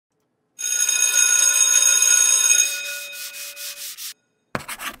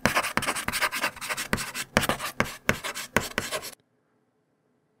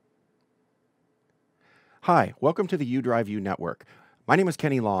Hi, welcome to the UDriveU Network. My name is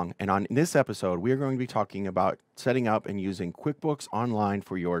Kenny Long, and on this episode, we are going to be talking about setting up and using QuickBooks Online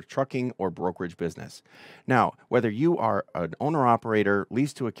for your trucking or brokerage business. Now, whether you are an owner-operator,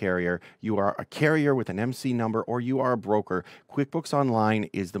 leased to a carrier, you are a carrier with an MC number, or you are a broker, QuickBooks Online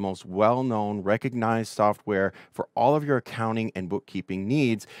is the most well-known, recognized software for all of your accounting and bookkeeping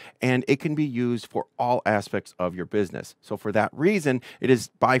needs, and it can be used for all aspects of your business. So for that reason, it is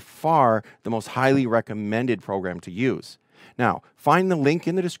by far the most highly recommended program to use. Now, find the link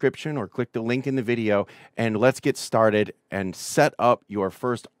in the description or click the link in the video, and let's get started and set up your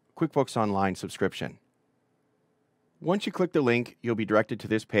first QuickBooks Online subscription. Once you click the link, you'll be directed to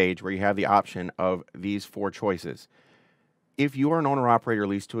this page where you have the option of these four choices. If you are an owner-operator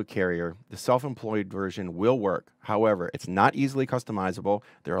leased to a carrier, the self-employed version will work. However, it's not easily customizable.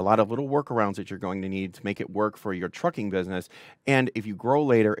 There are a lot of little workarounds that you're going to need to make it work for your trucking business. And if you grow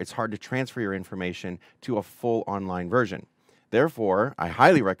later, it's hard to transfer your information to a full online version. Therefore, I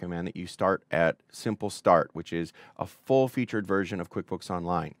highly recommend that you start at Simple Start, which is a full-featured version of QuickBooks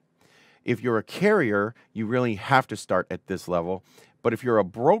Online. If you're a carrier, you really have to start at this level. But if you're a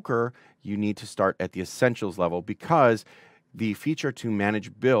broker, you need to start at the Essentials level because the feature to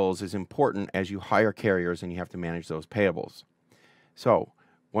manage bills is important as you hire carriers and you have to manage those payables. So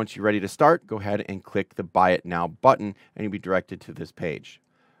once you're ready to start, go ahead and click the Buy It Now button and you'll be directed to this page.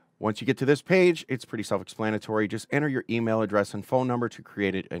 Once you get to this page, it's pretty self-explanatory. Just enter your email address and phone number to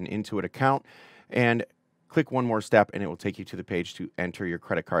create an Intuit account and click one more step and it will take you to the page to enter your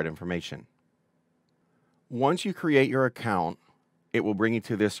credit card information. Once you create your account, it will bring you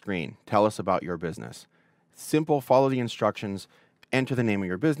to this screen. Tell us about your business. Simple, follow the instructions, enter the name of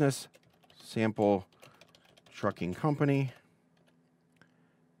your business, Sample Trucking Company,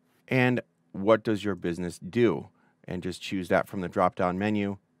 and what does your business do? And just choose that from the drop-down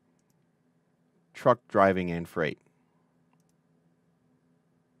menu, truck driving and freight.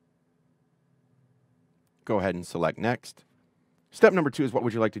 Go ahead and select next. Step number 2 is what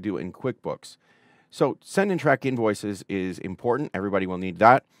would you like to do in QuickBooks? So send and track invoices is important. Everybody will need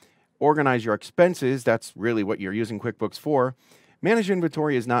that. Organize your expenses. That's really what you're using QuickBooks for. Manage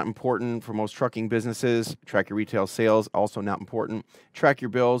inventory is not important for most trucking businesses. Track your retail sales, also not important. Track your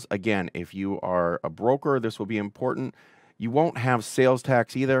bills. Again, if you are a broker, this will be important. You won't have sales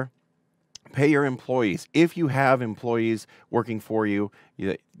tax either. Pay your employees. If you have employees working for you,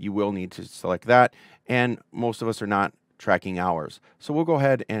 you will need to select that. And most of us are not tracking hours. So we'll go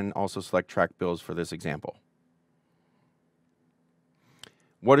ahead and also select track bills for this example.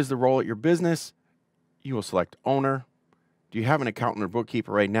 What is the role at your business? You will select owner. Do you have an accountant or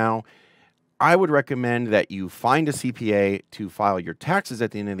bookkeeper right now? I would recommend that you find a CPA to file your taxes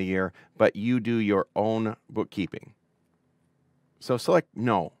at the end of the year, but you do your own bookkeeping. So select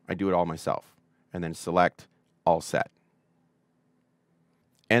no, I do it all myself, and then select all set.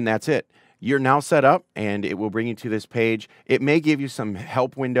 And that's it. You're now set up and it will bring you to this page. It may give you some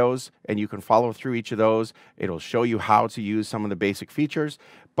help windows and you can follow through each of those. It'll show you how to use some of the basic features,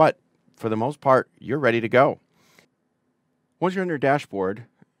 but for the most part, you're ready to go. Once you're on your dashboard,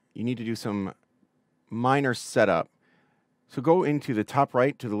 you need to do some minor setup. So go into the top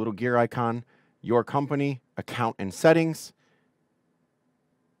right to the little gear icon, your company, account and settings.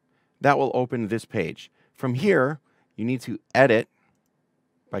 That will open this page. From here, you need to edit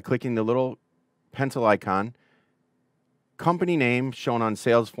by clicking the little pencil icon. Company name shown on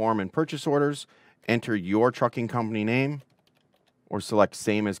sales form and purchase orders. Enter your trucking company name or select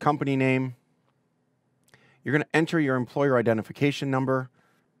same as company name. You're going to enter your employer identification number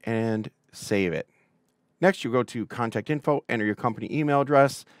and save it. Next, you go to contact info, enter your company email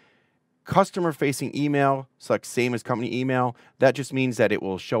address. Customer-facing email, select same as company email. That just means that it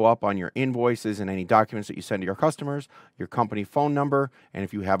will show up on your invoices and any documents that you send to your customers, your company phone number, and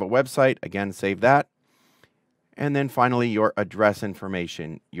if you have a website, again, save that. And then finally, your address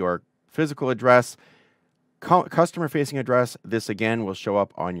information, your physical address, customer-facing address. This, again, will show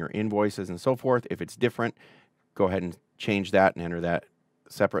up on your invoices and so forth. If it's different, go ahead and change that and enter that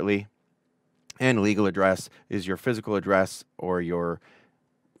separately. And legal address is your physical address or your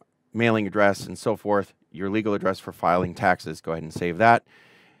mailing address and so forth, your legal address for filing taxes. Go ahead and save that.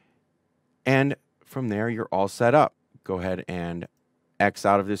 And from there, you're all set up. Go ahead and X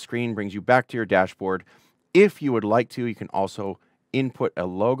out of this screen, brings you back to your dashboard. If you would like to, you can also input a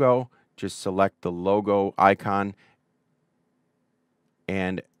logo. Just select the logo icon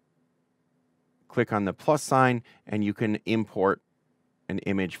and click on the plus sign, and you can import an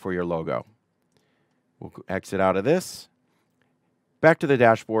image for your logo. We'll exit out of this. Back to the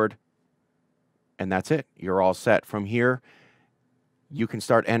dashboard, and that's it. You're all set. From here, You can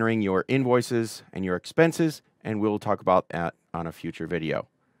start entering your invoices and your expenses, and we'll talk about that on a future video.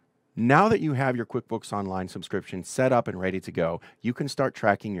 Now that you have your QuickBooks Online subscription set up and ready to go, you can start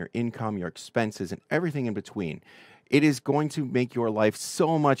tracking your income, your expenses, and everything in between. It is going to make your life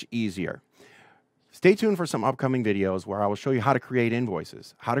so much easier. Stay tuned for some upcoming videos where I will show you how to create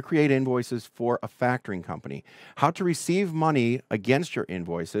invoices for a factoring company, how to receive money against your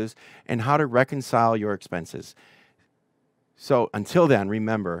invoices, and how to reconcile your expenses. So until then,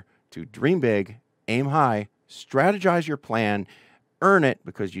 remember to dream big, aim high, strategize your plan, earn it,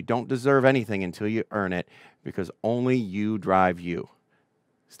 because you don't deserve anything until you earn it, because only you drive you.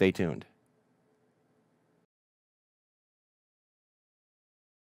 Stay tuned.